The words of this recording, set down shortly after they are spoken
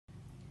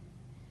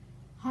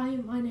Hi,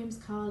 my name's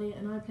Carly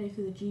and I play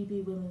for the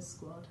GB Women's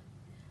Squad.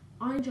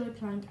 I enjoy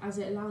plank as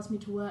it allows me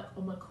to work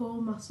on my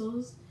core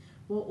muscles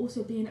while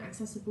also being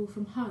accessible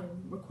from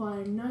home,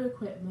 requiring no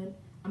equipment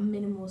and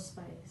minimal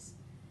space.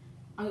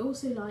 I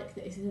also like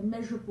that it is a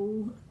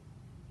measurable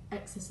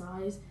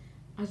exercise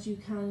as you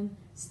can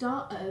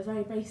start at a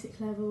very basic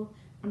level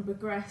and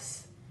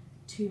progress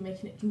to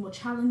making it more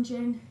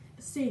challenging,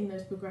 seeing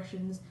those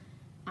progressions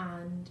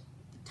and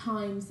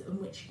times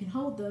in which you can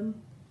hold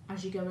them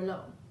as you go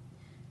along.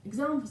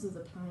 Examples of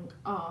the plank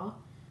are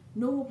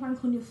normal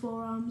plank on your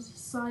forearms,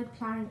 side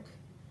plank,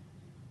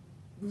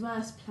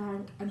 reverse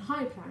plank and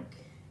high plank.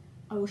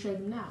 I will show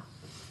them now.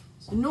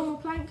 So normal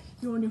plank,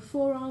 you're on your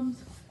forearms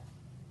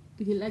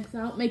with your legs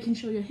out, making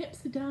sure your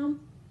hips are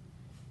down.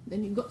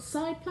 Then you've got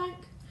side plank,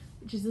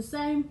 which is the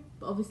same,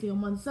 but obviously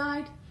on one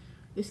side.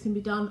 This can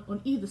be done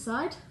on either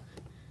side.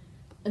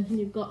 And then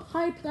you've got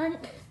high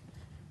plank,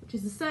 which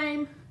is the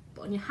same,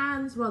 but on your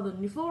hands rather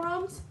than your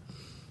forearms.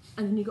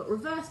 And then you've got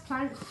reverse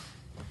plank,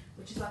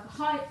 which is like a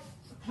high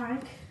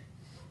plank,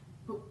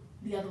 but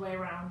the other way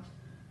around.